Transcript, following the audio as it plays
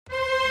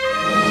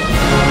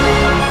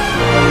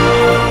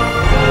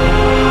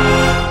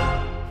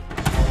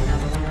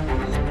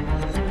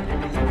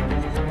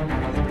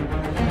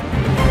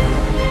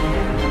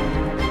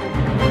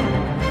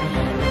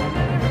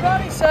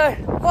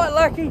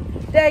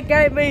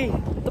Dad gave me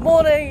the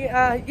morning,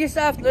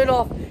 yesterday afternoon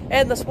off,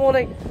 and this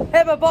morning.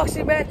 Had my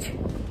boxing match.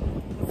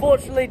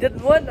 Unfortunately,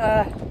 didn't win.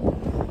 Yeah,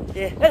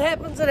 it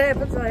happens. I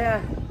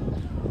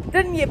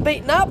didn't get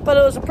beaten up, but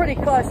it was a pretty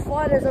close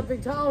fight, as I've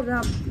been told.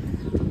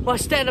 My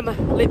stamina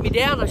let me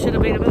down. I should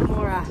have been a bit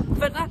more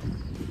fitter.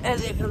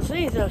 As you can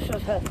see, I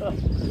should have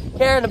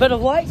carrying a bit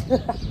of weight.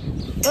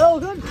 All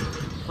good.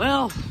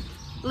 Well,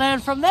 learn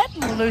from that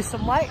and we'll lose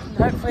some weight. And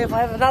hopefully, if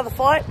I have another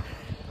fight,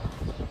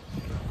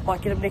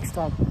 might get him next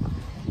time.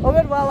 All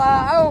good. Well,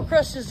 Uncle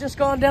Chris has just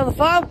gone down the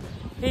farm.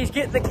 He's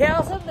getting the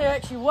cows in. They're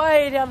actually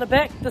way down the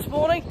back this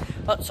morning.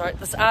 Oh, sorry,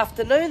 this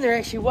afternoon. They're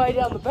actually way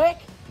down the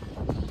back.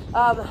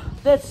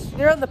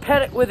 They're in the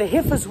paddock where the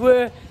heifers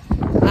were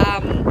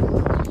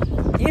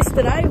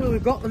yesterday. When we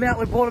got them out,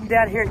 we brought them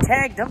down here and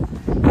tagged them.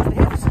 The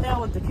heifers are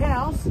now with the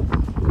cows.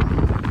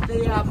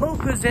 The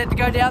milkers had to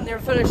go down there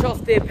and finish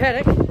off their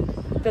paddock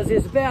because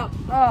there's about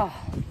a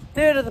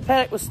third of the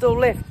paddock was still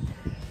left,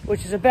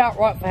 which is about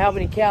right for how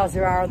many cows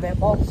there are in that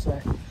mob.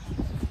 So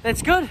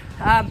that's good.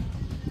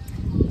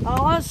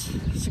 Otherwise,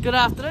 it's a good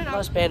afternoon.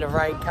 Nice band of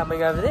rain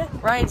coming over there.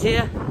 Rain's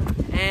here,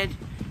 and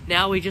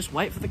now we just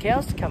wait for the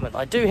cows to come in.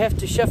 I do have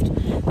to shift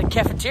the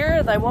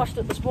cafeteria. They washed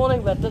it this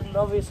morning, but didn't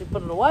obviously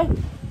put it away.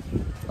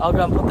 I'll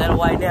go and put that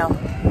away now.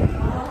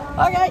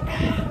 Okay.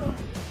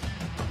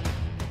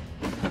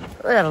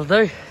 That'll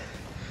do.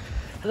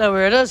 I know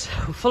where it is.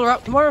 We'll fill her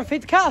up tomorrow and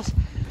feed the calves.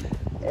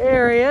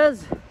 There he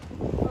is.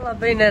 Well, I've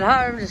been at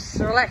home just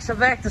relaxing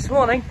back this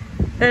morning.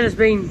 It has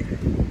been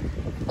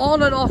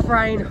on and off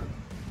rain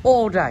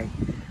all day.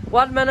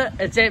 1 minute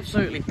it's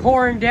absolutely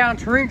pouring down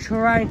torrential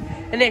rain,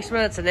 and next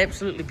minute it's an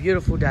absolutely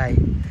beautiful day.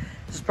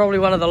 This is probably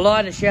one of the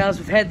lightest showers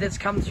we've had that's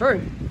come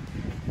through.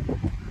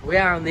 We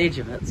are on the edge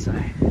of it, so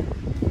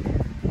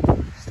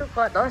still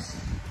quite nice.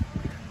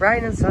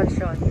 Rain and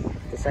sunshine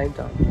at the same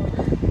time.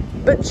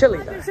 Bit chilly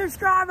though. 100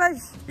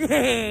 subscribers!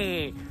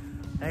 Yeah!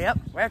 Yep,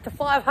 we're up to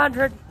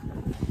 500.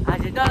 I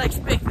did not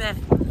expect that.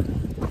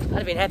 I'd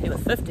have been happy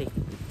with 50.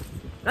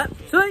 But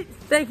sweet,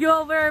 thank you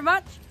all very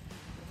much.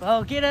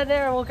 I'll get in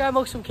there and we'll go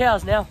milk some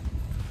cows now.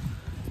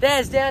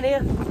 Dad's down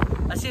here.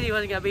 I said he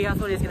wasn't going to be here. I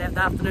thought he was going to have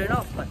the afternoon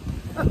off, but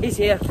he's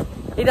here.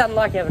 He doesn't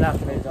like having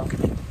afternoons off.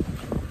 He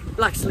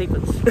likes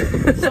sleeping.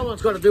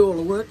 Someone's got to do all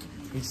the work.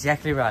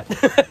 Exactly right.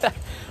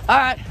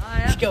 Alright,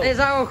 let's go. There's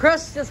Uncle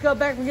Chris. Just got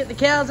back from getting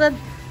the cows in.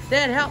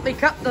 Dad helped me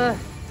cut the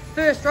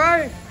first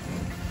row.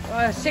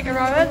 Second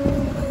row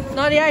in.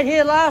 98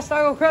 here last,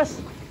 Uncle Chris.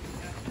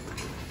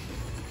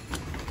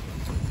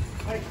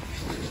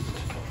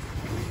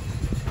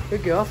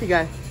 Good girl, off you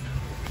go.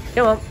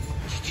 Come on.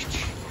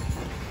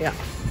 Yeah.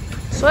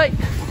 Sweet.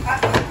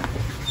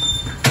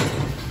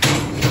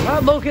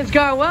 Well, milking's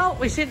going well.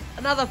 We sent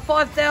another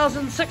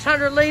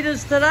 5,600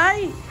 litres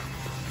today.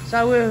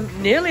 So we're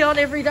nearly on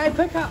everyday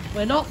pickup.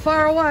 We're not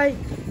far away.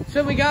 So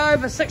when we go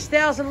over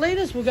 6,000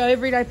 litres, we'll go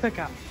everyday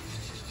pickup.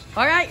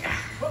 Okay.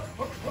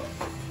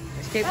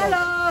 Let's keep on.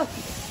 Hello.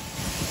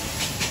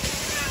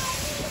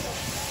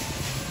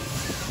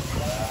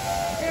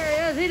 There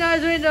he is. He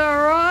knows when to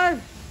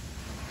arrive.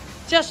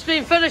 Just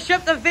been finished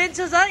up the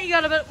fences, eh? You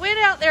got a bit wet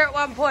out there at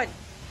one point.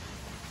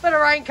 Bit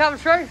of rain come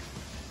through.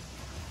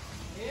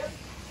 Yep.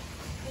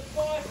 Did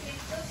 5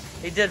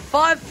 fences. He did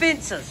 5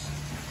 fences.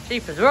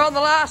 Jeepers, we're on the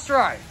last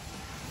row.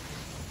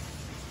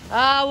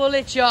 We'll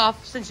let you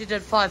off since you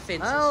did 5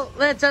 fences. Well,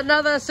 that's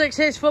another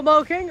successful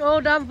milking.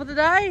 All done for the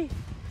day.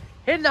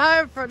 Heading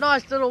home for a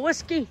nice little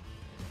whiskey.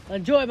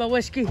 Enjoy my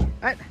whiskey.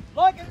 Right.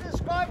 Like and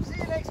subscribe. See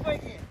you next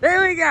weekend.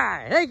 There we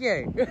go. Thank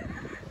you.